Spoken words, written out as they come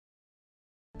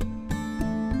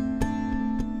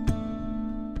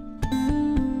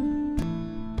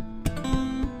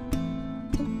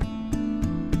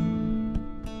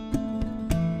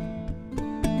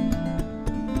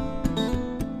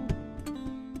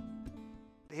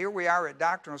Here we are at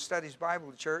Doctrinal Studies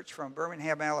Bible Church from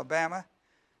Birmingham, Alabama,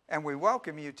 and we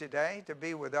welcome you today to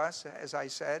be with us, as I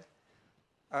said,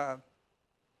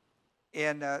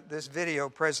 in this video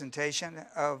presentation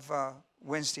of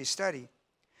Wednesday study.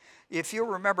 If you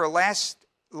remember last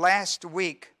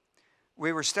week,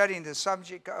 we were studying the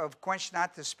subject of Quench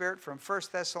not the Spirit from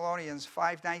 1 Thessalonians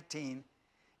 5:19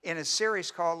 in a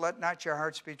series called Let Not Your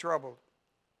Hearts Be Troubled.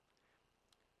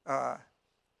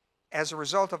 As a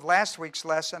result of last week's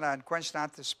lesson on Quench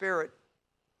not the Spirit,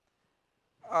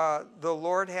 the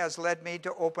Lord has led me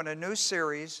to open a new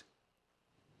series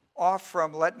off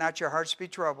from Let Not Your Hearts Be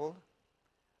Troubled,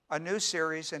 a new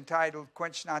series entitled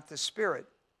Quench Not the Spirit.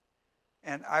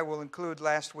 And I will include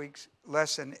last week's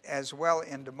lesson as well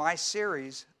into my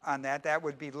series on that. That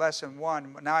would be lesson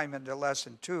 1. Now I'm into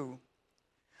lesson 2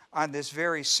 on this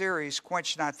very series,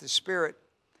 Quench Not the Spirit,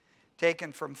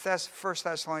 taken from 1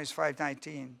 Thessalonians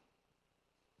 5:19.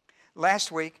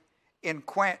 Last week, in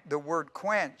the word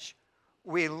quench,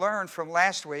 we learned from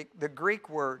last week the Greek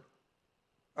word,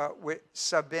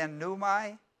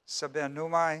 sabenumai.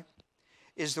 Sabenumai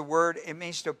is the word. It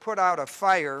means to put out a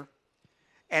fire,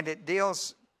 and it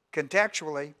deals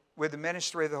contextually with the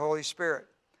ministry of the Holy Spirit.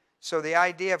 So the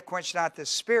idea of quench not the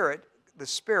Spirit,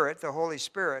 the Holy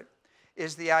Spirit,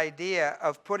 is the idea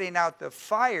of putting out the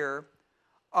fire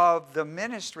of the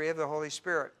ministry of the Holy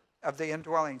Spirit, of the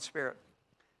indwelling Spirit.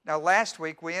 Now, last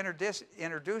week we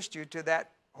introduced you to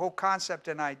that whole concept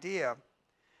and idea,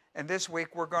 and this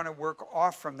week we're going to work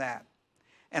off from that.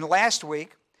 And last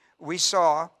week we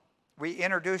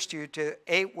introduced you to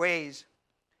 8 ways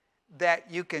that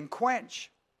you can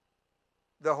quench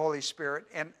the Holy Spirit,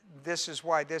 and this is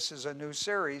why this is a new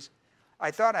series. I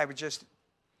thought I would just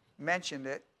mention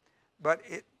it, but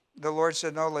the Lord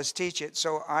said, no, let's teach it,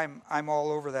 so I'm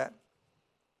all over that.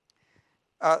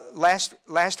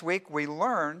 Last week we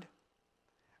learned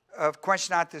of quench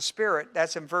not the Spirit.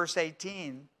 That's in verse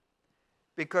 18,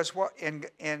 because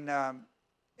in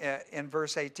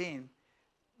verse 18,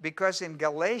 because in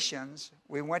Galatians,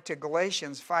 we went to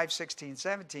Galatians 5:16,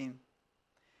 17.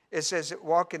 It says,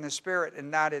 walk in the Spirit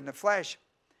and not in the flesh.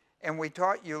 And we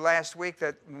taught you last week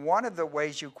that one of the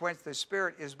ways you quench the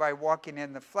Spirit is by walking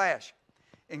in the flesh.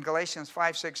 In Galatians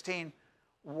 5:16,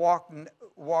 walk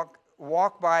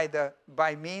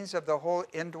by means of the whole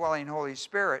indwelling Holy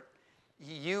Spirit.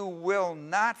 You will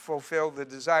not fulfill the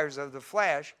desires of the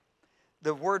flesh.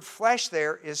 The word flesh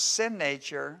there is sin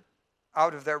nature,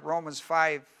 out of that Romans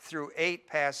 5-8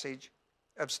 passage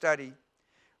of study,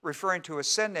 referring to a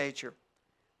sin nature.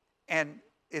 And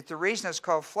the reason it's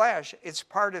called flesh, it's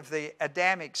part of the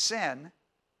Adamic sin,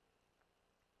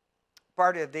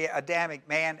 part of the Adamic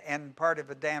man and part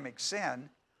of Adamic sin,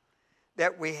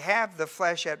 that we have the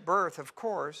flesh at birth. Of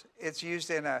course, it's used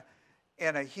in a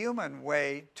human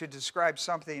way to describe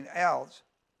something else.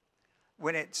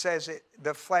 When it says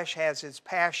the flesh has its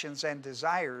passions and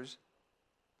desires,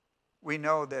 we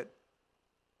know that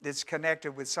it's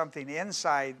connected with something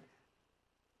inside.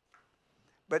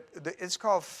 But it's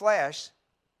called flesh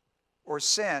or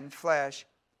sin, flesh,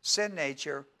 sin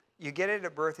nature. You get it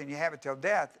at birth and you have it till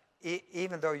death.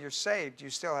 Even though you're saved, you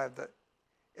still have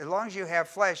as long as you have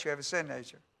flesh, you have a sin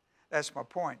nature. That's my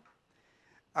point.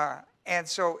 And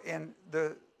so in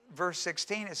the verse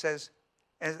 16, it says,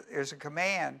 there's a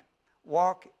command,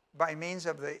 walk by means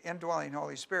of the indwelling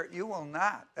Holy Spirit. You will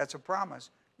not, that's a promise,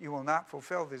 you will not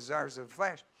fulfill the desires of the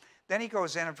flesh. Then he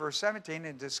goes in verse 17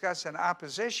 and discusses an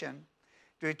opposition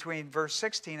between verse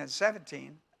 16 and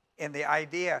 17 in the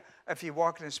idea, if you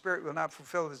walk in the Spirit, you will not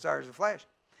fulfill the desires of the flesh.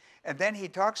 And then he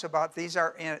talks about this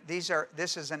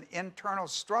is an internal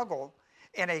struggle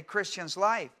in a Christian's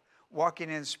life, walking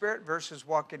in the Spirit versus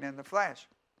walking in the flesh.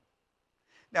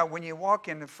 Now, when you walk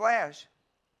in the flesh,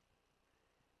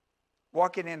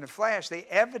 the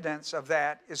evidence of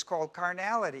that is called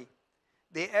carnality.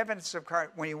 The evidence of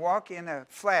when you walk in the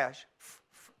flesh,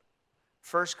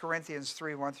 1 Corinthians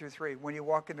 3:1-3, when you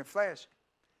walk in the flesh,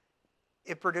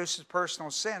 it produces personal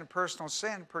sin. Personal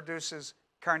sin produces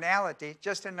carnality,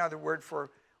 just another word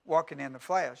for walking in the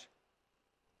flesh.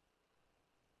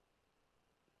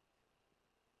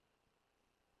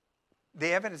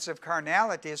 The evidence of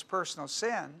carnality is personal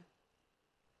sin.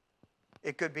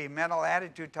 It could be mental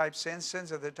attitude type sins,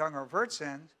 sins of the tongue or overt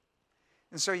sins.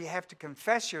 And so you have to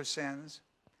confess your sins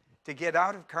to get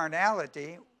out of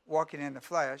carnality, walking in the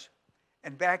flesh,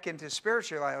 and back into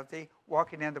spirituality,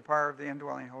 walking in the power of the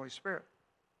indwelling Holy Spirit.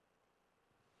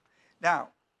 Now,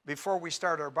 before we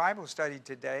start our Bible study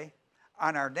today,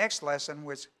 on our next lesson,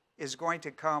 which is going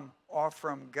to come off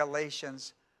from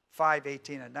Galatians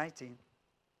 5:18 and 19,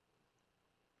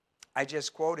 I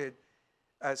just quoted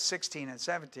 16 and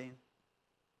 17.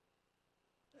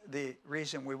 the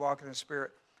reason we walk in the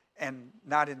Spirit and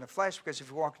not in the flesh, because if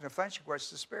you walk in the flesh, you quench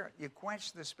the Spirit. You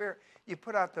quench the Spirit. You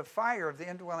put out the fire of the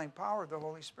indwelling power of the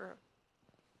Holy Spirit.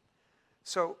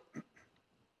 So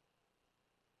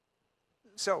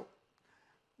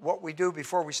what we do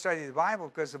before we study the Bible,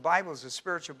 because the Bible is a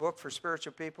spiritual book for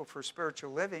spiritual people, for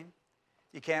spiritual living.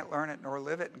 You can't learn it nor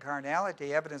live it in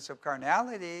carnality. Evidence of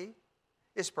carnality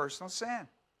is personal sin.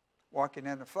 Walking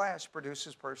in the flesh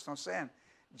produces personal sin.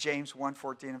 James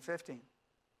 1:14 and 15.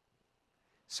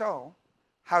 So,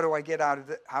 how do I get out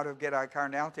of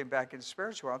carnality and back into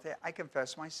spirituality? I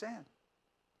confess my sin.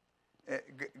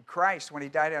 Christ, when he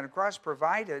died on the cross,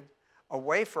 provided a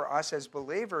way for us as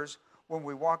believers when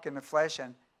we walk in the flesh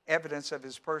and evidence of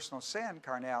his personal sin,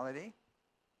 carnality.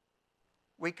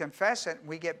 We confess it and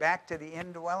we get back to the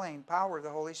indwelling power of the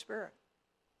Holy Spirit.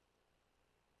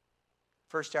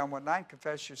 1 John 1:9,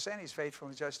 confess your sin. He's faithful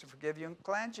and just to forgive you and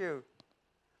cleanse you.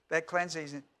 That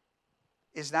cleansing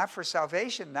is not for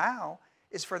salvation now.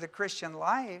 It's for the Christian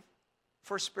life,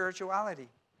 for spirituality.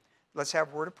 Let's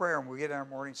have a word of prayer and we'll get our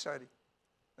morning study.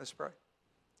 Let's pray.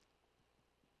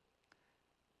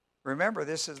 Remember,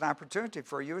 this is an opportunity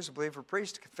for you as a believer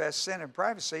priest to confess sin in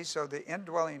privacy so the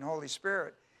indwelling Holy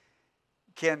Spirit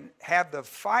can have the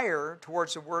fire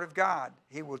towards the Word of God.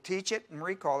 He will teach it and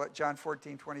recall it, John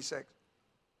 14:26.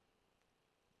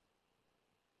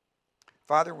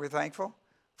 Father, we're thankful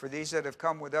for these that have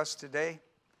come with us today,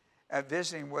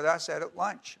 visiting with us at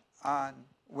lunch on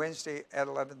Wednesday at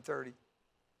 11:30.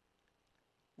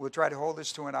 We'll try to hold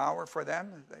this to an hour for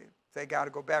them. They got to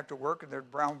go back to work and they're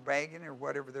brown bagging or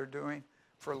whatever they're doing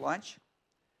for lunch.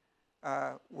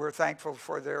 We're thankful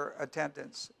for their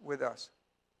attendance with us.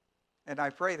 And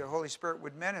I pray the Holy Spirit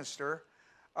would minister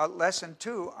lesson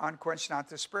 2 on quench not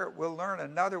the Spirit. We'll learn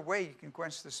another way you can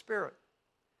quench the Spirit.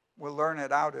 We'll learn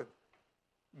it out of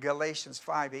Galatians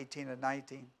 5:18 and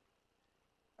 19.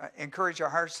 Encourage our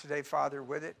hearts today, Father,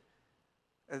 with it,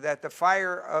 that the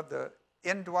fire of the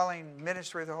indwelling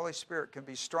ministry of the Holy Spirit can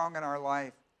be strong in our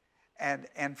life and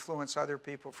influence other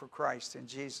people for Christ. In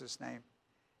Jesus' name,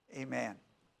 amen.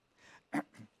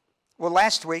 Well,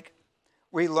 last week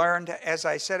we learned, as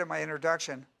I said in my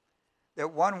introduction,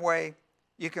 that one way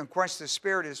you can quench the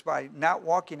Spirit is by not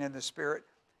walking in the Spirit,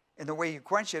 and the way you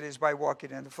quench it is by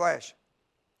walking in the flesh.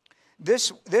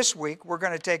 This week we're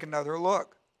going to take another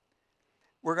look.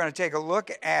 We're going to take a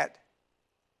look at,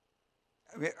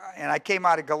 and I came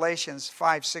out of Galatians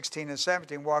 5:16 and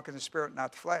 17, walk in the Spirit,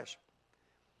 not the flesh.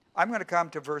 I'm going to come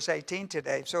to verse 18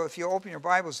 today. So if you open your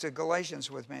Bibles to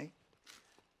Galatians with me,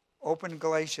 open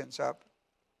Galatians up.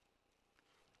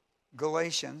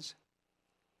 Galatians,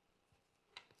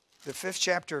 the 5th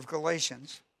chapter of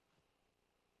Galatians.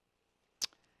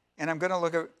 And I'm going to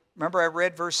look at, remember I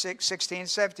read verse 16 and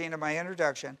 17 in my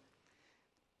introduction.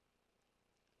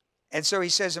 And so he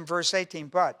says in verse 18,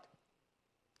 but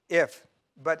if.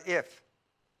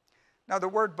 Now the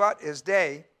word but is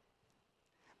day,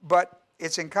 but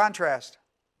it's in contrast.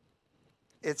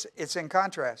 It's in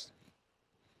contrast.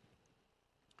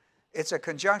 It's a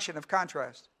conjunction of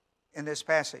contrast in this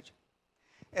passage.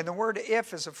 And the word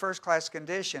if is a first-class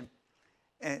condition,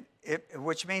 and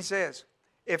which means this: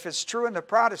 if it's true in the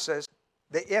process,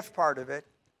 the if part of it,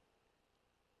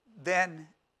 then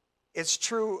it's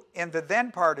true in the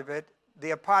then part of it,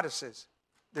 the apodosis.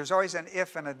 There's always an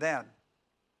if and a then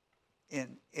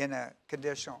in a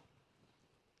conditional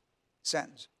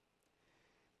sentence.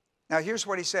 Now here's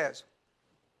what he says.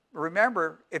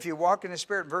 Remember, if you walk in the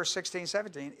Spirit, verse 16,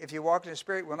 17, if you walk in the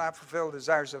Spirit, you will not fulfill the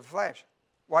desires of the flesh.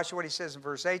 Watch what he says in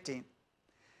verse 18.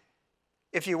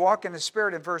 If you walk in the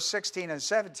Spirit in verse 16 and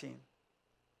 17,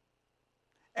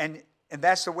 and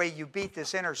that's the way you beat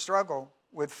this inner struggle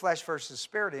with flesh versus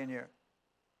Spirit in you.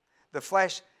 The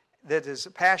flesh that is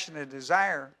a passionate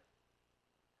desire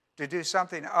to do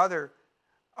something other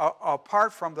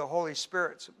apart from the Holy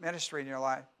Spirit's ministry in your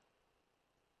life.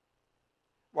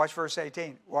 Watch verse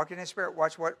 18. Walk in the Spirit.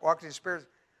 Watch what walk in the Spirit.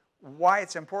 Why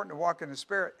it's important to walk in the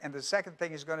Spirit. And the second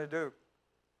thing he's going to do.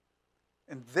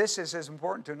 And this is as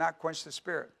important to not quench the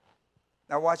Spirit.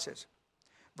 Now watch this.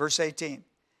 Verse 18.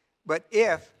 But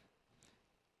if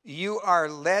you are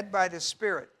led by the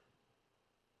Spirit.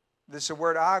 This is the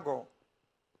word ago.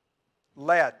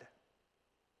 Led.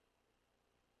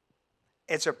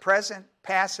 It's a present,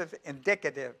 passive,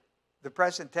 indicative. The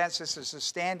present tense, this is a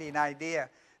standing idea.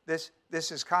 This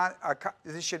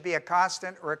should be a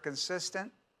constant or a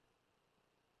consistent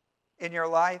in your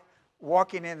life.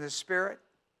 Walking in the Spirit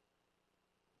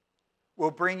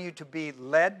will bring you to be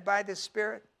led by the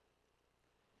Spirit.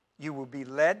 You will be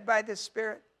led by the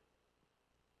Spirit.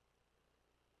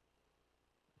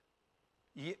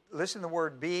 listen to the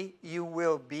word be, you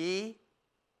will be.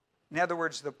 In other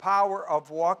words, the power of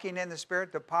walking in the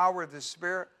Spirit, the power of the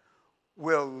Spirit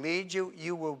will lead you.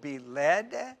 You will be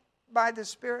led by the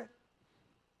Spirit.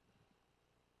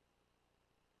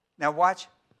 Now watch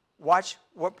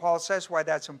what Paul says, why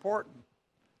that's important.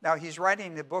 Now he's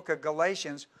writing the book of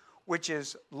Galatians, which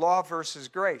is law versus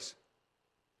grace.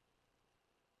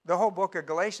 The whole book of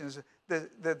Galatians,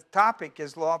 the topic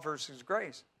is law versus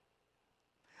grace.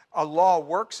 A law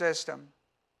work system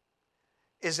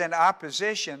is in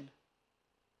opposition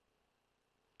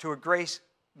to a grace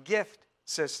gift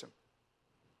system.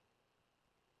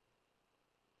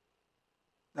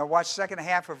 Now watch the second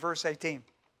half of verse 18.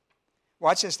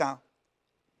 Watch this now.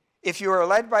 If you are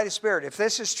led by the Spirit, if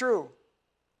this is true,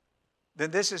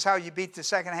 then this is how you beat the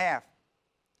second half.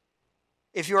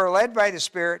 If you are led by the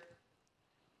Spirit,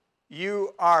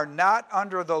 you are not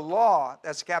under the law.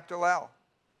 That's capital L.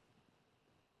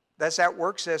 That's that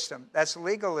work system. That's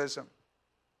legalism.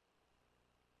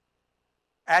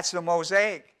 That's the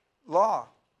Mosaic law.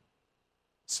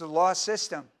 It's the law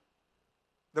system.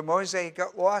 The Mosaic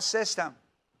law system.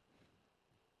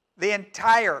 The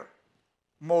entire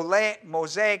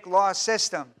Mosaic law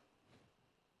system.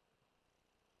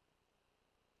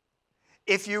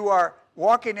 If you are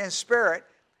walking in Spirit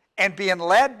and being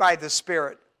led by the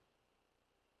Spirit,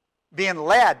 being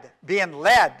led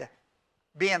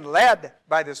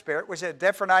by the Spirit, which is a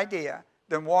different idea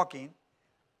than walking,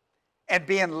 and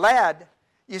being led,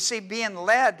 you see, being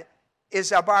led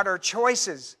is about our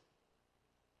choices.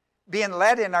 Being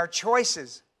led in our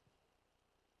choices.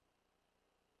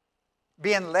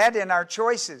 Being led in our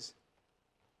choices.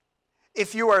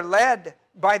 If you are led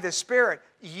by the Spirit,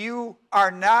 you are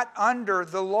not under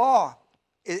the law.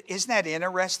 Isn't that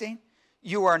interesting?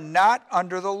 You are not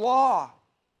under the law.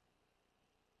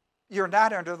 You're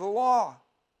not under the law.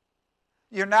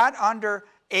 You're not under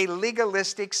a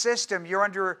legalistic system. You're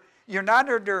not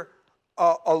under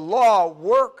a law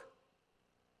work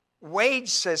wage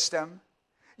system.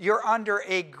 You're under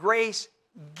a grace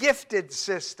gifted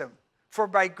system. For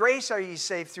by grace are ye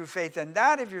saved through faith, and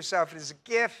not of yourself. It is a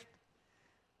gift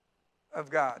of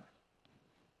God.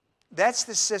 That's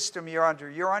the system you're under.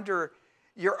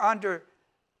 You're under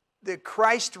the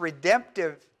Christ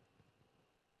redemptive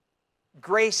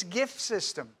grace gift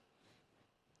system.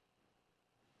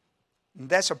 And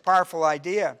that's a powerful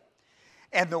idea.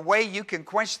 And the way you can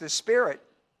quench the Spirit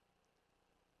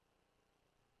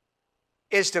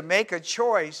is to make a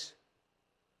choice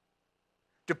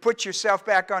to put yourself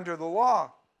back under the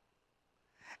law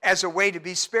as a way to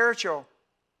be spiritual,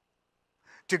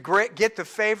 to get the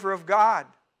favor of God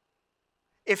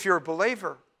if you're a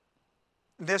believer.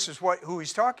 And this is who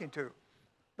he's talking to.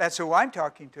 That's who I'm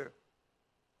talking to.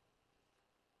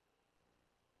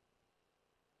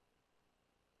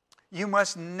 You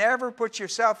must never put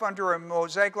yourself under a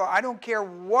Mosaic law. I don't care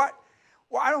what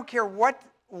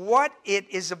it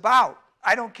is about.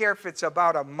 I don't care if it's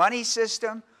about a money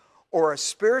system or a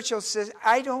spiritual system.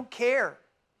 I don't care.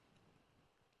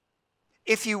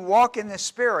 If you walk in the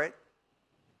Spirit,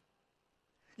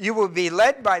 you will be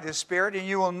led by the Spirit and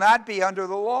you will not be under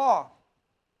the law.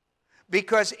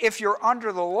 Because if you're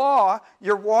under the law,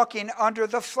 you're walking under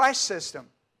the flesh system.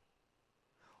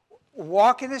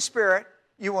 Walk in the Spirit,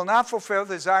 you will not fulfill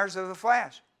the desires of the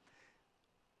flesh.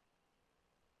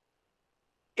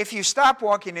 If you stop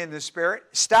walking in the Spirit,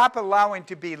 stop allowing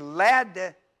to be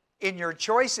led in your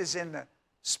choices in the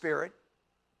Spirit,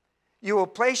 you will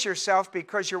place yourself,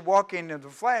 because you're walking in the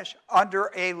flesh,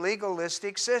 under a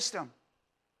legalistic system.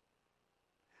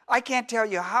 I can't tell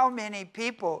you how many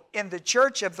people in the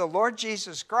church of the Lord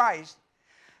Jesus Christ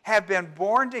have been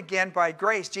born again by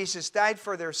grace. Jesus died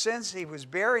for their sins. He was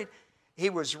buried. He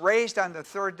was raised on the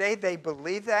third day. They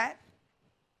believe that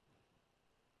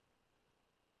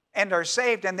and are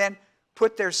saved, and then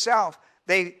put their self.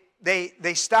 They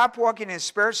stop walking in the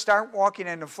Spirit, start walking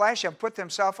in the flesh, and put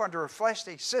themselves under a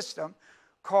fleshly system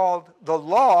called the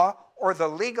law, or the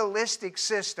legalistic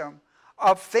system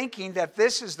of thinking that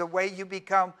this is the way you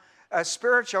become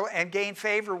spiritual and gain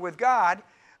favor with God,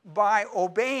 by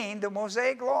obeying the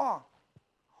Mosaic law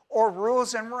or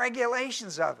rules and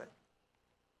regulations of it.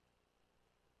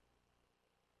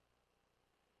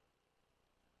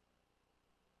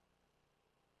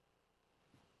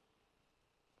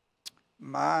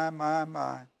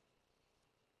 My.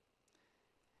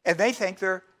 And they think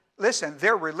they're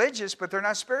religious, but they're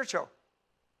not spiritual.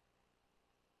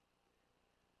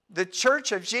 The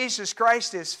church of Jesus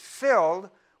Christ is filled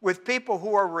with people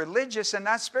who are religious and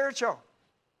not spiritual,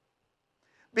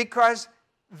 because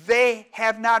they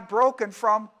have not broken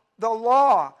from the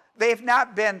law. They have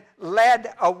not been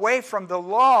led away from the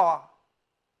law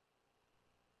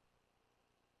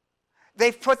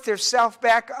They've put themselves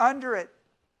back under it.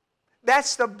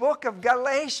 That's the book of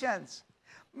Galatians.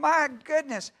 My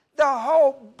goodness, the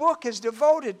whole book is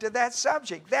devoted to that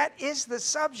subject. That is the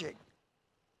subject.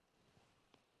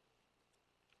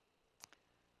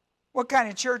 What kind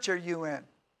of church are you in?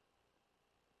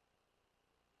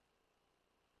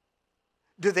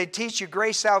 Do they teach you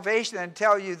grace salvation and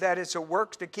tell you that it's a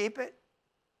work to keep it?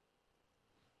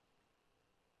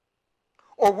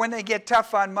 Or when they get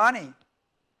tough on money,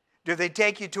 do they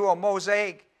take you to a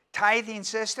Mosaic tithing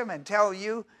system and tell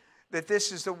you that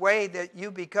this is the way that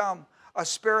you become a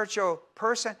spiritual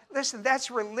person? Listen, that's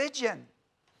religion.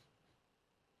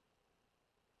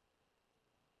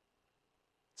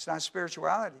 It's not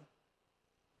spirituality.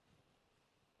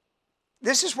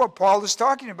 This is what Paul is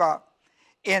talking about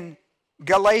in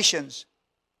Galatians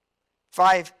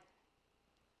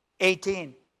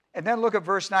 5:18. And then look at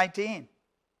verse 19.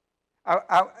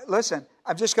 Listen,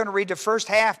 I'm just going to read the first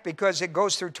half because it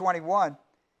goes through 21.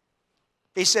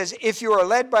 He says, if you are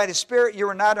led by the Spirit, you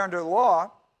are not under the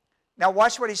law. Now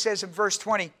watch what he says in verse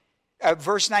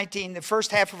 19, the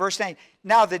first half of verse 9.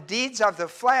 Now the deeds of the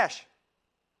flesh.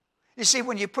 You see,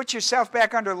 when you put yourself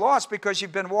back under law, it's because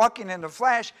you've been walking in the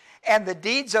flesh, and the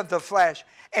deeds of the flesh.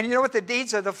 And you know what the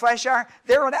deeds of the flesh are?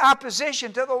 They're in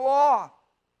opposition to the law.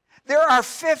 There are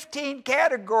 15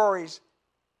 categories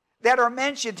that are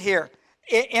mentioned here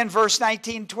in verse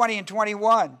 19, 20, and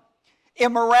 21.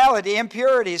 Immorality,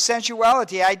 impurity,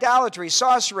 sensuality, idolatry,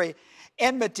 sorcery,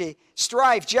 enmity,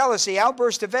 strife, jealousy,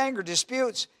 outbursts of anger,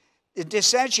 disputes,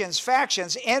 dissensions,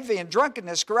 factions, envy, and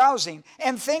drunkenness, carousing,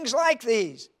 and things like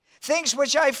these. Things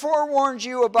which I forewarned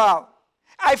you about.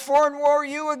 I forewarn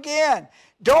you again.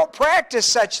 Don't practice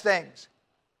such things.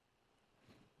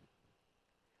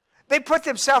 They put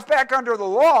themselves back under the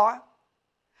law,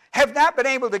 have not been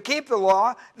able to keep the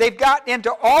law. They've gotten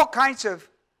into all kinds of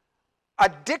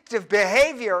addictive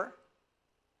behavior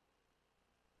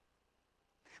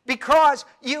because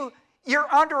you're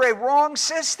under a wrong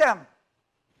system.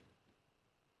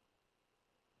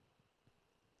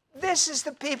 This is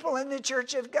the people in the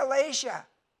church of Galatia.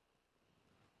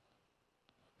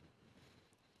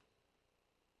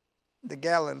 The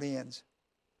Galileans.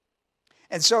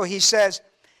 And so he says,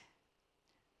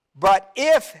 but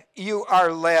if you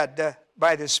are led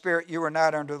by the Spirit, you are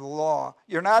not under the law.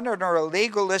 You're not under a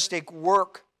legalistic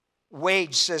work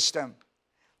wage system.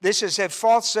 This is a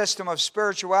false system of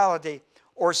spirituality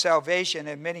or salvation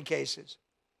in many cases.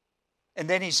 And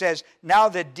then he says, now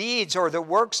the deeds or the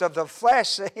works of the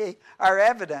flesh are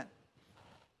evident.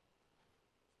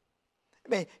 I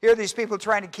mean, here are these people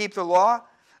trying to keep the law.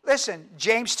 Listen,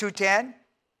 James 2:10,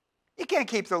 you can't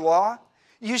keep the law.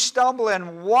 You stumble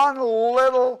in one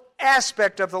little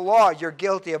aspect of the law, you're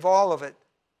guilty of all of it.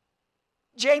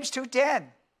 James 2:10.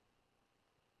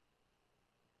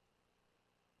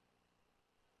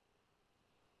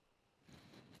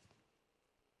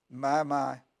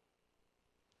 My.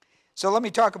 So let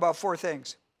me talk about 4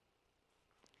 things,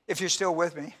 if you're still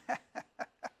with me.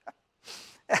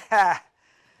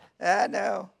 I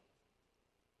know.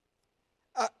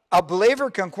 A believer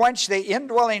can quench the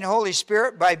indwelling Holy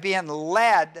Spirit by being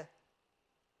led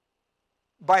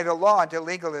by the law into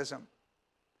legalism.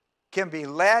 Can be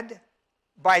led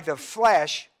by the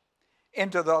flesh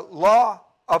into the law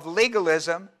of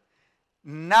legalism,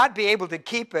 not be able to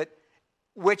keep it,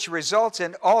 which results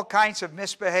in all kinds of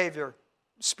misbehavior,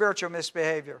 spiritual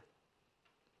misbehavior.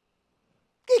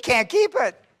 You can't keep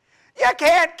it. You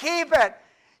can't keep it.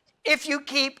 If you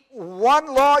keep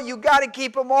one law, you got to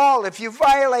keep them all. If you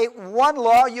violate one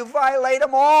law, you violate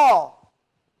them all.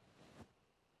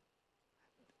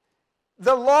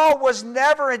 The law was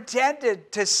never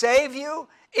intended to save you.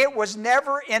 It was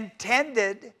never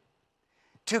intended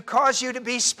to cause you to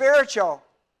be spiritual.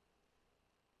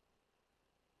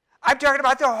 I'm talking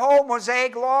about the whole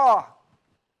Mosaic law,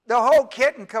 the whole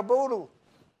kit and caboodle.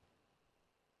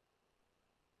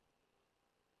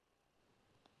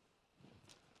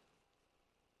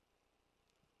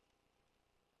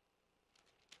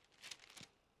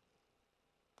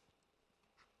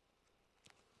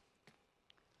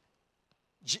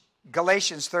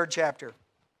 Galatians 3rd chapter.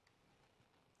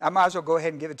 I might as well go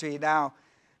ahead and give it to you now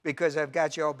because I've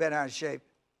got you all bent out of shape.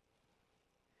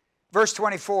 Verse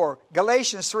 24,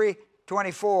 Galatians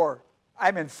 3:24.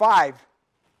 I'm in 5.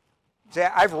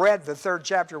 I've read the 3rd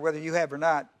chapter whether you have or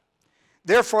not.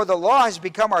 Therefore the law has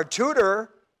become our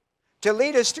tutor to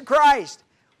lead us to Christ.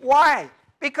 Why?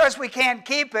 Because we can't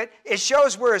keep it. It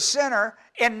shows we're a sinner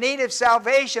in need of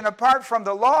salvation apart from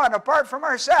the law and apart from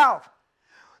ourselves.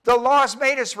 The law has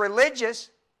made us religious,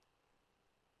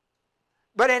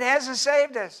 but it hasn't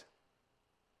saved us.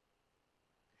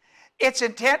 Its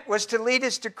intent was to lead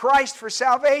us to Christ for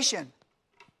salvation.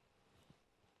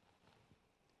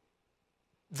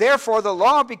 Therefore, the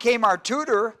law became our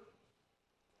tutor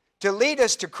to lead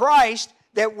us to Christ,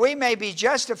 that we may be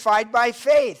justified by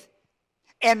faith.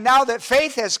 And now that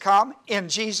faith has come in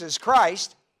Jesus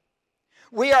Christ,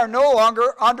 we are no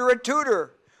longer under a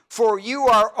tutor, for you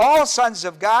are all sons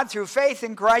of God through faith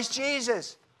in Christ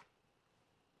Jesus.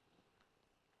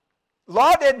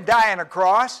 Law didn't die on a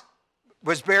cross,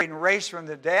 was buried and raised from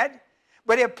the dead,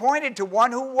 but it pointed to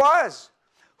one who was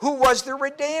the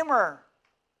Redeemer.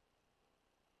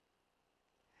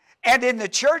 And in the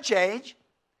church age,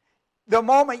 the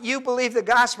moment you believe the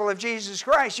gospel of Jesus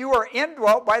Christ, you are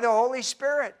indwelt by the Holy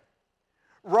Spirit.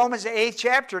 Romans 8th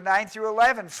chapter, 9 through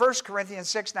 11, 1 Corinthians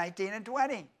 6, 19 and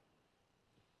 20.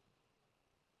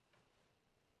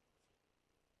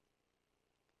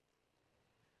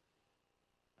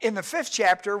 In the 5th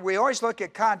chapter, we always look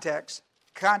at the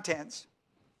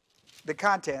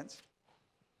contents.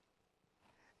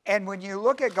 And when you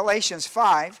look at Galatians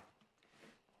 5,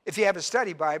 if you have a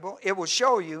study Bible, it will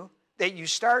show you that you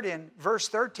start in verse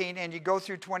 13 and you go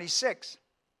through 26.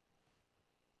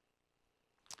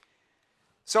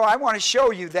 So I want to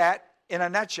show you that in a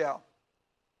nutshell.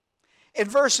 In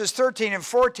verses 13 and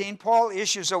 14, Paul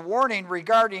issues a warning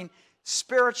regarding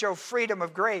spiritual freedom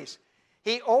of grace.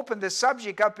 He opened the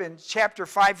subject up in chapter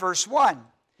 5, verse 1.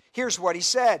 Here's what he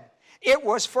said. It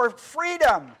was for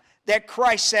freedom that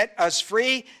Christ set us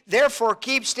free. Therefore,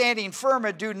 keep standing firm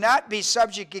and do not be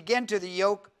subject again to the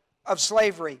yoke of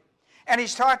slavery. And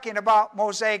he's talking about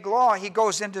Mosaic law. He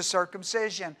goes into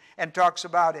circumcision and talks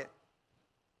about it.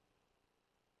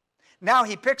 Now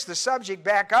he picks the subject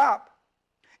back up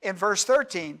in verse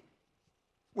 13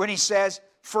 when he says,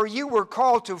 for you were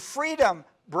called to freedom,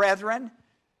 brethren,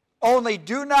 only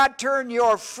do not turn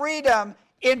your freedom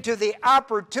into the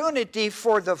opportunity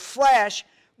for the flesh,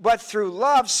 but through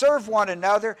love serve one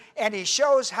another. And he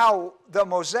shows how the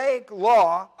Mosaic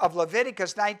law of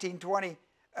Leviticus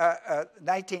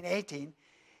 19:18,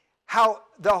 how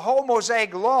the whole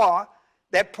Mosaic law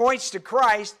that points to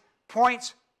Christ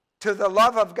points to the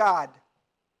love of God.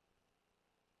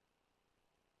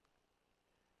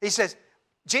 He says,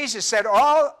 Jesus said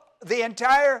the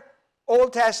entire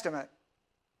Old Testament,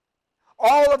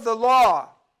 all of the law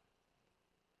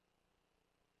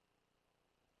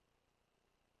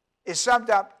is summed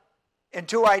up in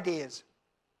two ideas,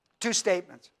 two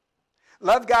statements.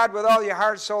 Love God with all your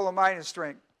heart, soul, and mind and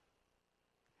strength.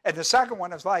 And the second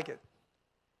one is like it,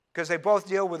 because they both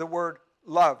deal with the word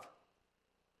love.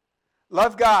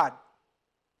 Love God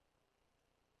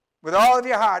with all of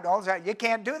your heart. All that. You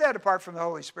can't do that apart from the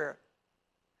Holy Spirit.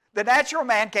 The natural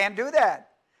man can't do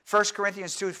that. 1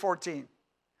 Corinthians 2:14.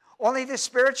 Only the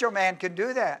spiritual man can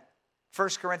do that. 1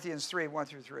 Corinthians 3, 1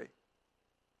 through 3.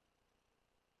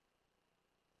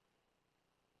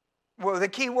 Well, the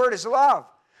key word is love.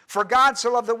 For God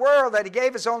so loved the world that he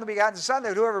gave his only begotten Son,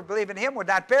 that whoever believed in him would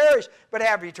not perish, but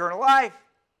have eternal life.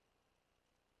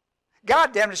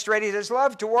 God demonstrated his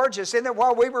love towards us in that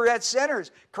while we were yet sinners,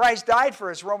 Christ died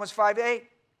for us, Romans 5:8.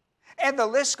 And the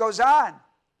list goes on.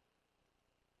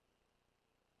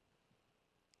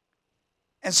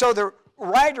 And so the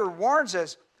writer warns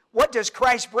us, what does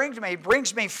Christ bring to me? He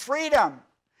brings me freedom.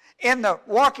 In the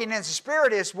walking in the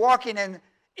Spirit is walking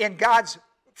in God's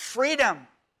freedom.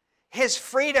 His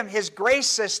freedom, his grace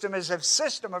system is a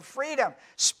system of freedom,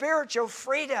 spiritual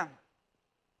freedom.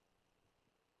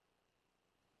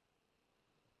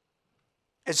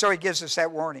 And so he gives us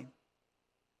that warning.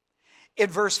 In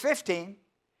verse 15,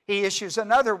 he issues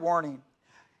another warning.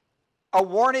 A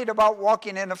warning about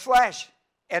walking in the flesh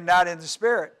and not in the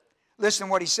Spirit. Listen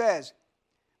to what he says.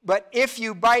 But if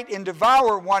you bite and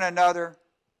devour one another,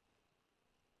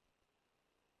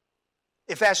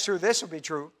 if that's true, this will be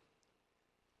true.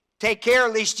 Take care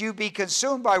lest you be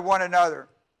consumed by one another.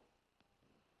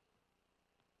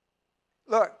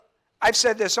 Look, I've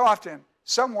said this often.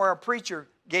 Somewhere a preacher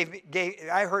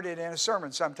I heard it in a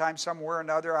sermon sometime, somewhere or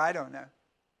another, I don't know.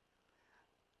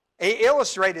 He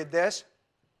illustrated this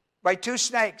by two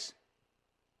snakes.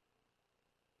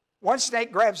 One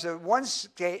snake grabs one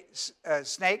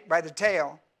snake by the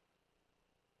tail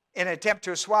in an attempt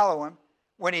to swallow him.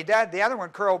 When he did, the other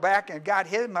one curled back and got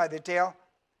him by the tail.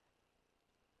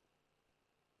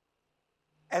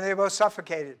 And they both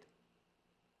suffocated.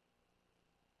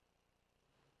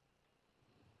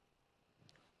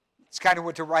 It's kind of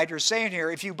what the writer is saying here.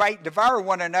 If you bite and devour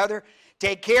one another,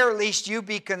 take care lest you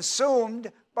be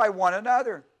consumed by one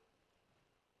another.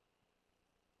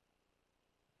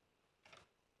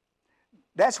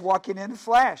 That's walking in the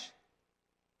flesh.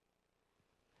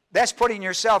 That's putting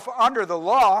yourself under the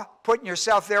law. Putting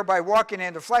yourself there by walking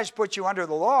in the flesh puts you under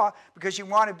the law because you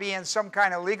want to be in some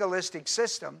kind of legalistic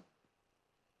system.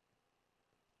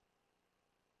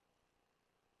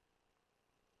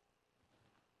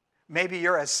 Maybe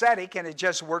you're ascetic and it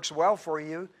just works well for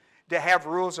you to have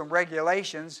rules and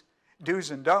regulations,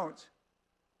 do's and don'ts.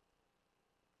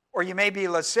 Or you may be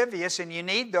lascivious and you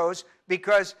need those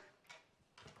because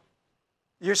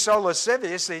you're so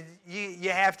lascivious that you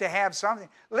have to have something.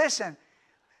 Listen,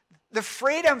 the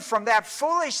freedom from that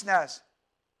foolishness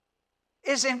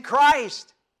is in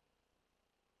Christ.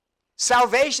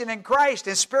 Salvation in Christ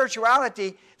and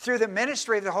spirituality through the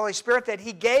ministry of the Holy Spirit that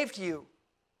He gave to you.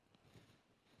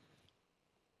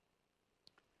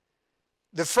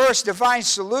 The first divine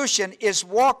solution is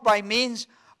walk by means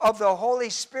of the Holy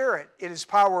Spirit. It is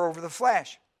power over the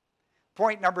flesh.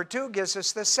 Point number 2 gives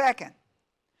us the second.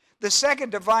 The second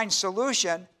divine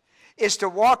solution is to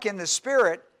walk in the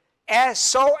Spirit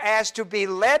so as to be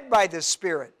led by the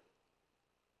Spirit.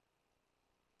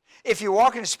 If you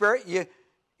walk in the Spirit,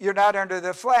 you're not under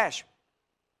the flesh.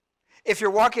 If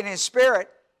you're walking in the Spirit,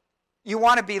 you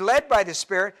want to be led by the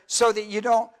Spirit so that you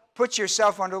don't put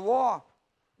yourself under law.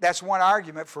 That's one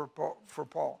argument for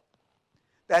Paul.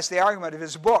 That's the argument of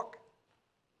his book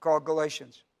called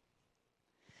Galatians.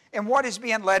 And what is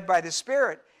being led by the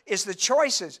Spirit is the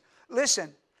choices.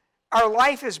 Listen, our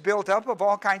life is built up of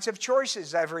all kinds of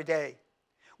choices every day.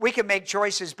 We can make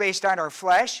choices based on our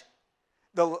flesh,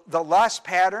 the lust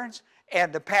patterns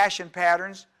and the passion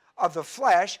patterns of the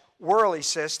flesh, worldly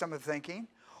system of thinking,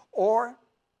 or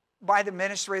by the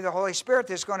ministry of the Holy Spirit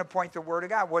that's going to point the Word of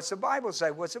God. What's the Bible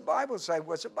say? What's the Bible say?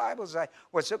 What's the Bible say?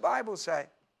 What's the Bible say?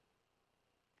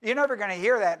 You're never going to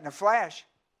hear that in the flesh.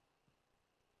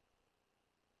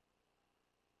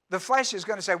 The flesh is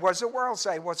going to say, what's the world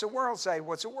say? What's the world say?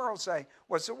 What's the world say?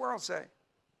 What's the world say?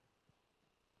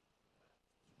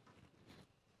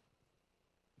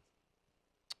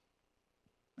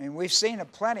 I mean, we've seen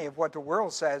plenty of what the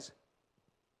world says.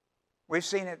 We've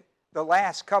seen it the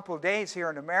last couple of days here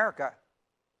in America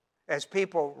as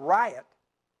people riot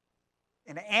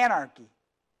in anarchy.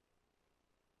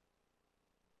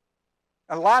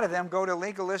 A lot of them go to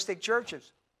legalistic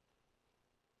churches.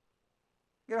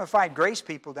 You're going to find grace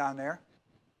people down there.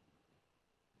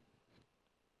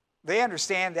 They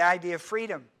understand the idea of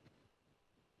freedom.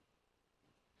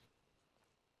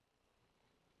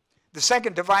 The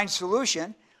second divine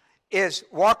solution is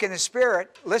walk in the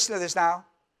Spirit, listen to this now,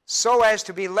 so as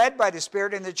to be led by the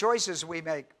Spirit in the choices we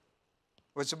make.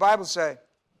 What's the Bible say?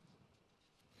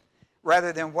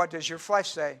 Rather than what does your flesh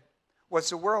say? What's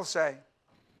the world say?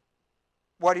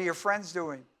 What are your friends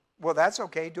doing? Well, that's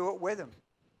okay, do it with them.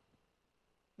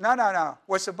 No.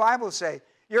 What's the Bible say?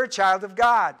 You're a child of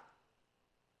God.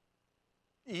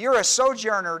 You're a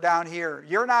sojourner down here.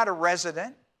 You're not a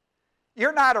resident.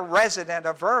 You're not a resident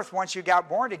of earth once you got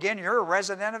born again. You're a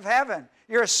resident of heaven.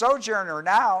 You're a sojourner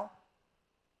now.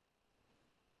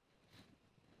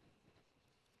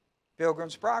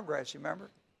 Pilgrim's Progress, you remember?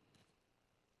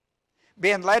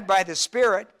 Being led by the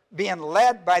Spirit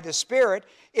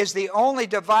is the only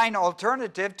divine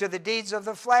alternative to the deeds of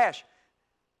the flesh.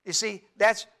 You see,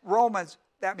 that's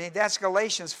that's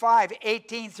Galatians 5,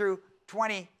 18 through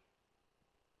 21.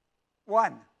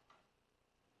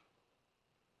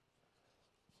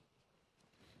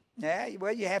 Yeah,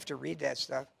 well, you have to read that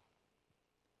stuff.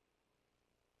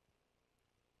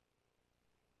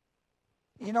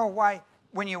 You know why?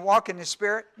 When you walk in the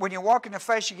Spirit, when you walk in the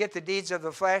flesh, you get the deeds of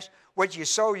the flesh. What you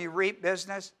sow, you reap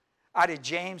business. Out of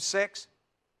James 6,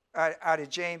 out of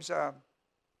James,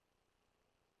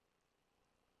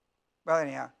 well,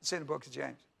 anyhow, it's in the book of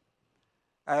James.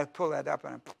 I pull that up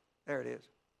and there it is.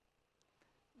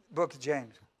 Book of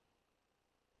James.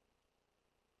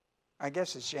 I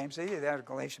guess it's James. Either that or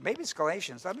Galatians. Maybe it's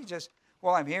Galatians.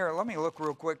 While I'm here, let me look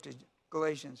real quick to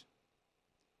Galatians.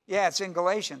 Yeah, it's in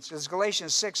Galatians. It's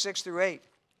Galatians 6, 6 through 8.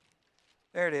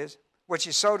 There it is. What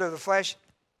you sow to the flesh,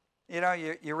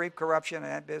 you reap corruption in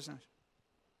that business.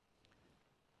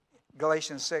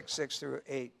 Galatians 6, 6 through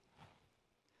 8.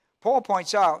 Paul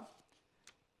points out,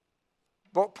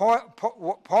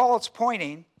 Paul's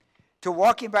pointing to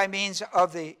walking by means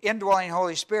of the indwelling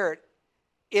Holy Spirit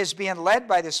is being led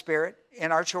by the Spirit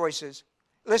in our choices.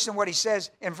 Listen to what he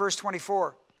says in verse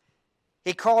 24.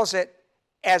 He calls it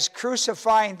as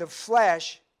crucifying the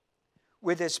flesh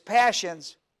with its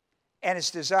passions and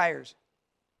its desires.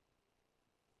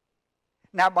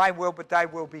 Not my will, but thy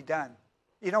will be done.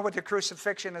 You know what the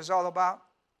crucifixion is all about?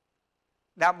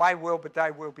 Not my will, but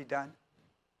thy will be done.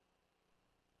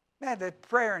 Man, the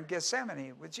prayer in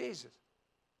Gethsemane with Jesus.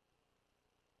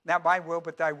 Not my will,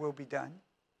 but thy will be done.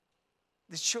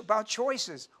 It's about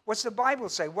choices. What's the Bible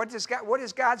say? What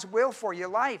is God's will for your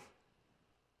life?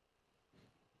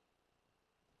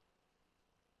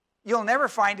 You'll never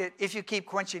find it if you keep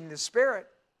quenching the Spirit.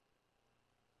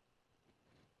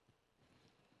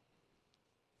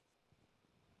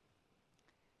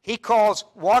 He calls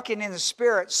walking in the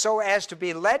Spirit so as to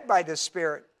be led by the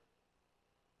Spirit.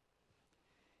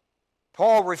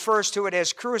 Paul refers to it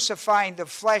as crucifying the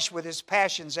flesh with his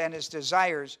passions and his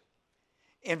desires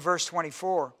in verse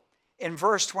 24. In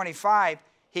verse 25,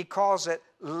 he calls it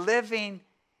living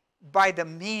by the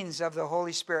means of the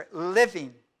Holy Spirit.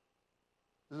 Living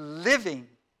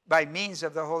by means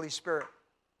of the Holy Spirit.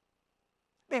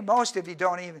 I mean, most of you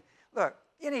don't even, look,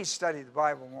 you need to study the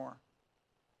Bible more.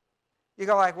 You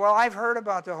go like, well, I've heard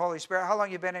about the Holy Spirit. How long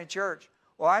have you been in church?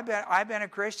 Well, I've been a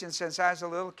Christian since I was a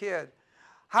little kid.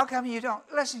 How come you don't?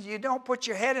 Listen, you don't put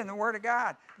your head in the Word of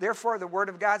God. Therefore, the Word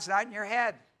of God's not in your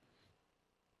head.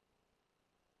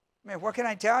 I mean, what can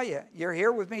I tell you? You're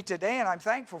here with me today, and I'm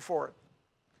thankful for it.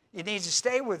 You need to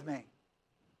stay with me.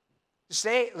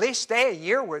 At least stay a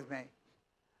year with me.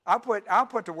 I'll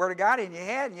put the Word of God in your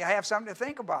head, and you have something to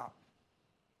think about.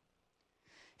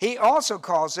 He also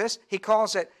calls this, he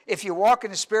calls it, if you walk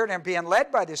in the Spirit and being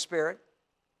led by the Spirit,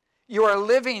 you are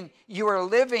living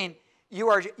John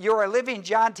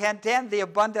 10:10, the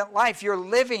abundant life. You're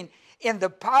living in the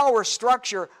power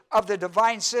structure of the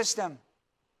divine system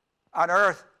on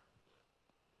earth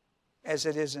as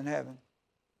it is in heaven.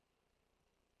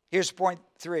 Here's point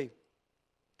 3.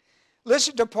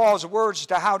 Listen to Paul's words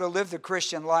to how to live the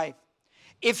Christian life.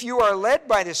 If you are led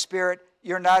by the Spirit,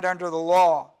 you're not under the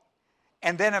law.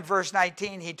 And then in verse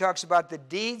 19, he talks about the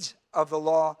deeds of the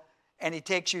law, and he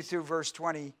takes you through verse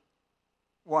 21.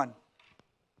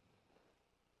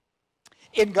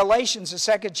 In Galatians, the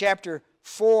 2nd chapter,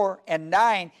 4 and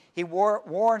 9, he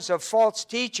warns of false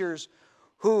teachers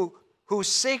who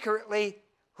sneak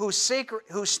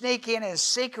in and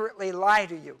secretly lie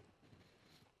to you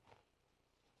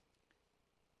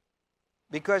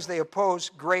because they oppose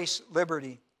grace,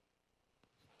 liberty.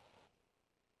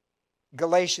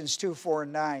 Galatians 2, 4,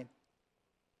 and 9.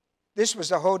 This was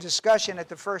the whole discussion at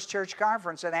the first church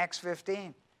conference in Acts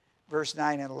 15, verse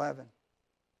 9 and 11.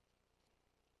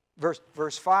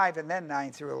 Verse 5 and then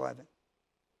 9 through 11.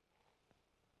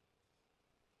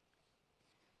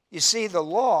 You see, the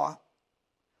law,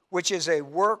 which is a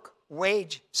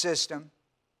work-wage system,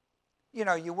 you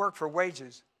know, you work for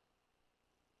wages.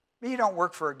 But you don't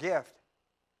work for a gift.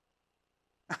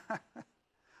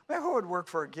 Well, who would work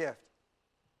for a gift?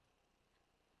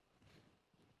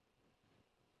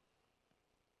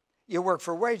 You work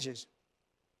for wages.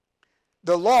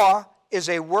 The law is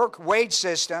a work-wage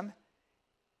system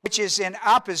which is in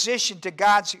opposition to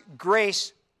God's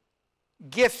grace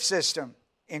gift system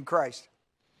in Christ.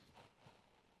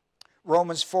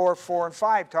 Romans 4, 4 and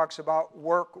 5 talks about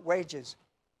work wages.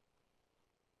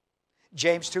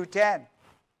 James 2:10.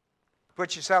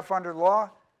 Put yourself under the law,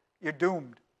 you're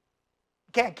doomed.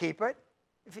 You can't keep it.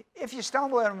 If you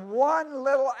stumble in one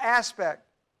little aspect,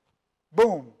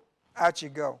 boom, out you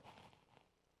go.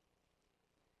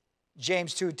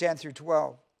 James 2:10 through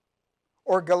 12.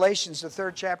 Or Galatians, the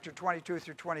 3rd chapter, 22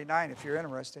 through 29, if you're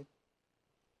interested.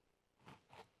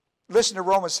 Listen to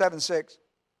Romans 7:6.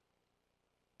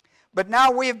 But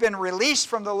now we have been released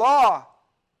from the law.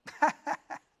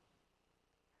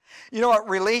 You know what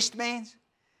released means?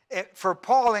 For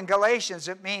Paul in Galatians,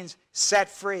 it means set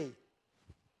free.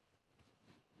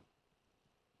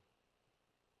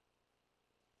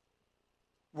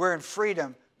 We're in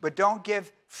freedom, but don't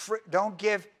give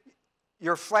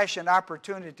your flesh an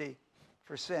opportunity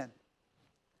for sin.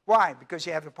 Why? Because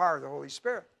you have the power of the Holy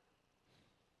Spirit.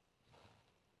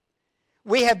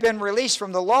 We have been released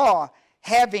from the law,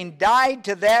 having died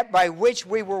to that by which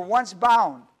we were once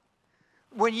bound.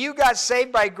 When you got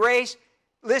saved by grace,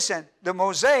 listen, the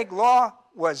Mosaic law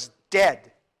was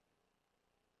dead.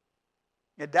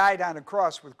 It died on the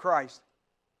cross with Christ.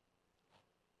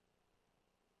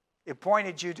 It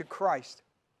pointed you to Christ.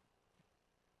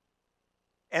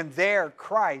 And there,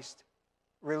 Christ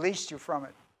released you from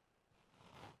it.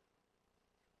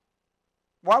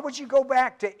 Why would you go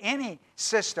back to any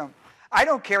system? I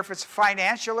don't care if it's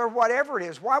financial or whatever it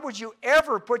is. Why would you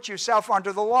ever put yourself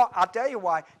under the law? I'll tell you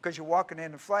why. Because you're walking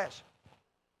in the flesh.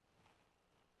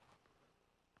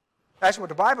 That's what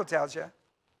the Bible tells you.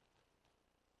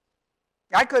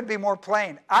 I couldn't be more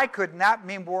plain. I could not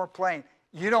be more plain.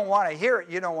 You don't want to hear it.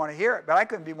 You don't want to hear it. But I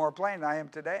couldn't be more plain than I am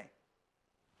today.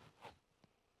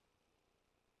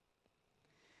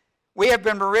 We have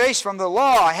been released from the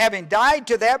law, having died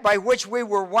to that by which we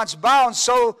were once bound,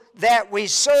 so that we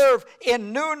serve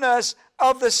in newness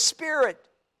of the Spirit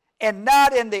and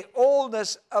not in the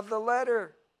oldness of the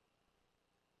letter.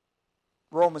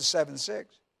 Romans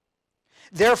 7:6.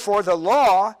 Therefore, the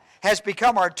law has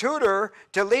become our tutor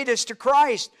to lead us to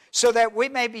Christ, so that we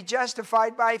may be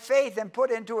justified by faith and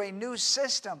put into a new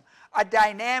system, a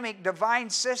dynamic, divine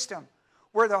system,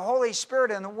 where the Holy Spirit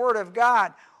and the Word of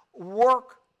God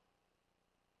work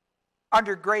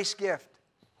under grace gift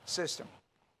system.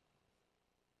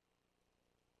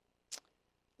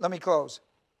 Let me close.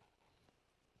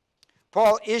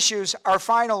 Paul issues our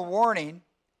final warning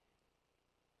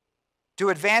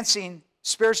to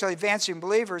spiritually advancing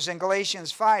believers in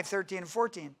Galatians 5:13 and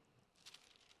 14.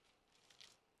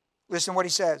 Listen to what he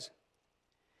says.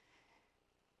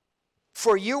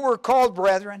 For you were called,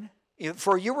 brethren,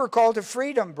 for you were called to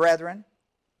freedom, brethren.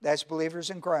 That's believers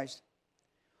in Christ.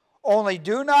 Only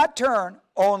do not turn,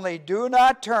 only do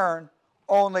not turn,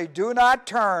 only do not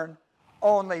turn,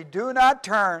 only do not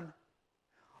turn,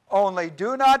 only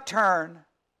do not turn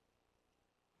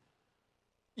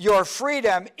your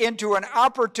freedom into an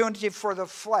opportunity for the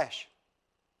flesh.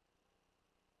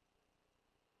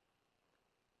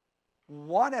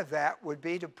 One of that would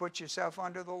be to put yourself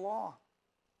under the law.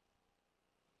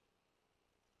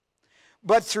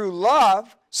 But through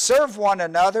love, serve one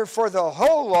another, for the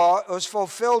whole law was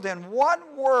fulfilled in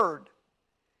one word,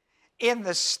 in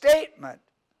the statement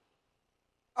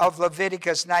of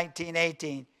Leviticus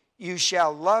 19:18. You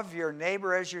shall love your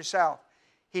neighbor as yourself.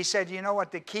 He said, you know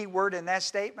what the key word in that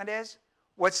statement is?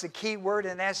 What's the key word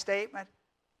in that statement?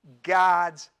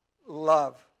 God's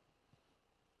love.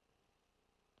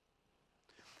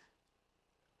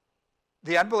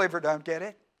 The unbeliever don't get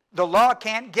it. The law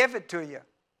can't give it to you.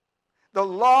 The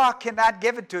law cannot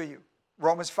give it to you.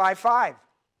 Romans 5:5.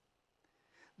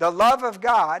 The love of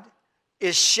God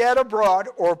is shed abroad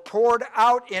or poured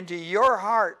out into your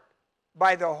heart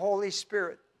by the Holy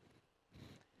Spirit.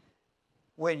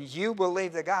 When you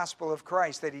believe the gospel of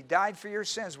Christ, that He died for your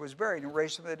sins, was buried, and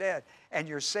raised from the dead, and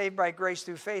you're saved by grace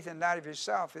through faith and not of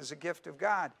yourself, is a gift of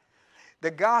God. The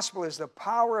gospel is the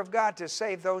power of God to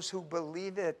save those who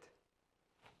believe it.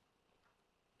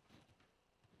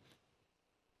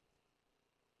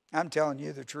 I'm telling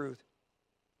you the truth.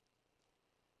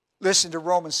 Listen to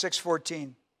Romans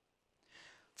 6:14.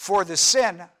 For the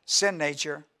sin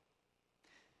nature,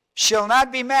 shall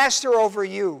not be master over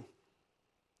you.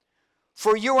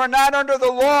 For you are not under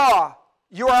the law,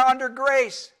 you are under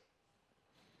grace.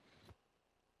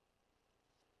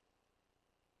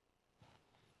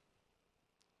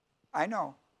 I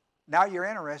know. Now you're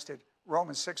interested.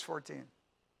 Romans 6:14.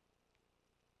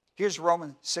 Here's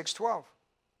Romans 6:12.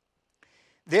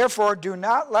 Therefore, do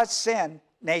not let sin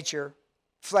nature,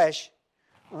 flesh,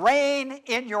 reign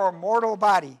in your mortal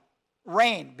body.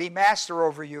 Reign, be master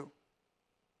over you,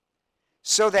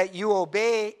 so that you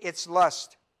obey its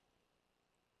lust.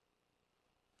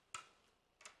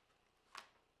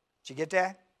 Did you get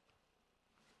that?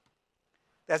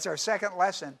 That's our second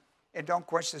lesson in Don't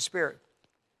Quench the Spirit.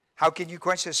 How can you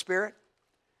quench the Spirit?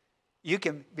 You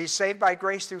can be saved by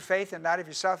grace through faith and not of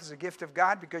yourself as a gift of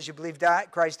God, because you believe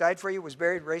Christ died for you, was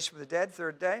buried, raised from the dead,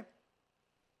 third day.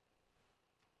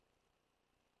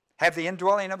 Have the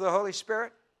indwelling of the Holy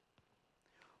Spirit.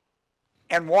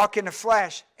 And walk in the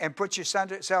flesh and put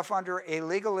yourself under a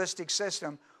legalistic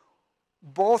system.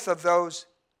 Both of those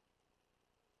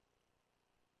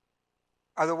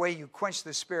are the way you quench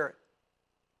the Spirit.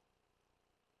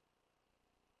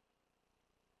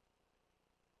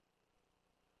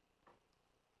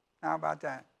 How about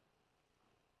that?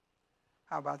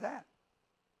 How about that?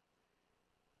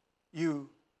 You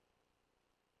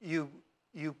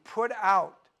put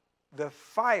out the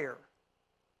fire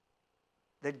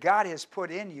that God has put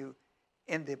in you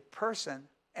in the person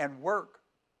and work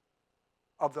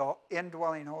of the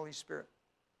indwelling Holy Spirit.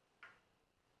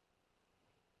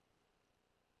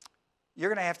 You're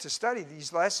going to have to study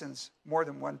these lessons more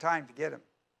than one time to get them.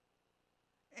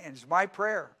 And it's my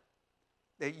prayer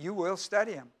that you will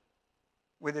study them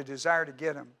with a desire to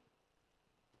get them.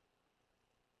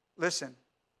 Listen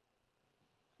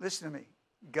to me.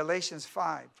 Galatians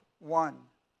 5:1.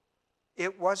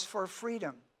 It was for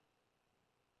freedom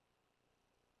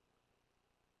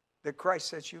that Christ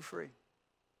set you free.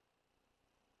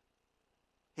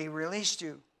 He released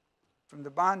you from the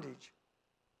bondage,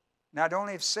 not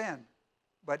only of sin,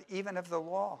 but even of the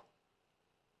law.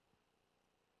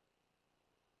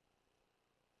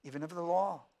 Even of the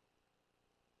law.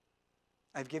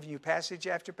 I've given you passage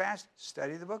after passage.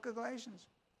 Study the book of Galatians.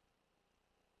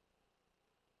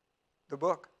 The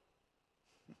book.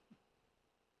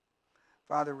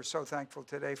 Father, we're so thankful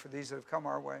today for these that have come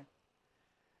our way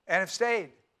and have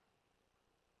stayed.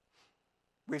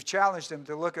 We've challenged them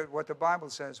to look at what the Bible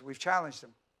says. We've challenged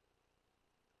them.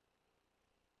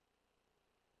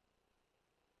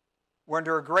 We're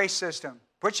under a grace system.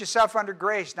 Put yourself under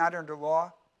grace, not under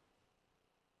law.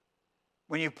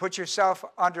 When you put yourself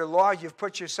under law, you've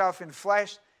put yourself in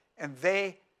flesh, and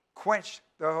they quench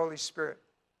the Holy Spirit.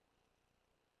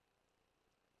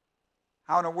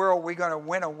 How in the world are we going to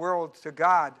win a world to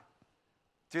God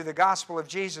through the gospel of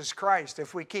Jesus Christ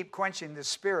if we keep quenching the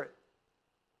Spirit?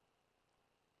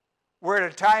 We're at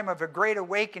a time of a great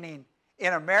awakening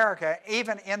in America,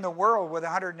 even in the world, with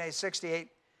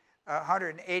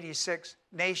 186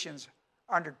 nations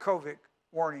under COVID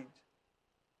warnings.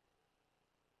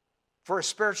 For a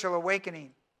spiritual awakening.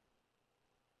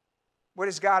 What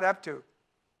is God up to?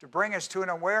 To bring us to an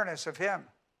awareness of Him.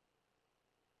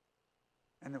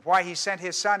 And why He sent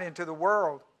His Son into the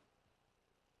world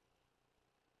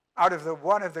out of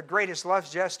one of the greatest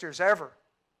love gestures ever.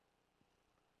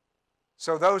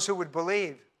 So those who would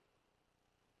believe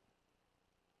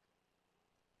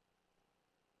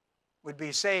would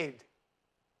be saved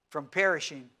from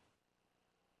perishing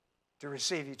to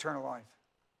receive eternal life.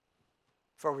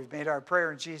 For we've made our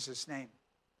prayer in Jesus' name.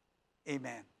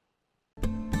 Amen.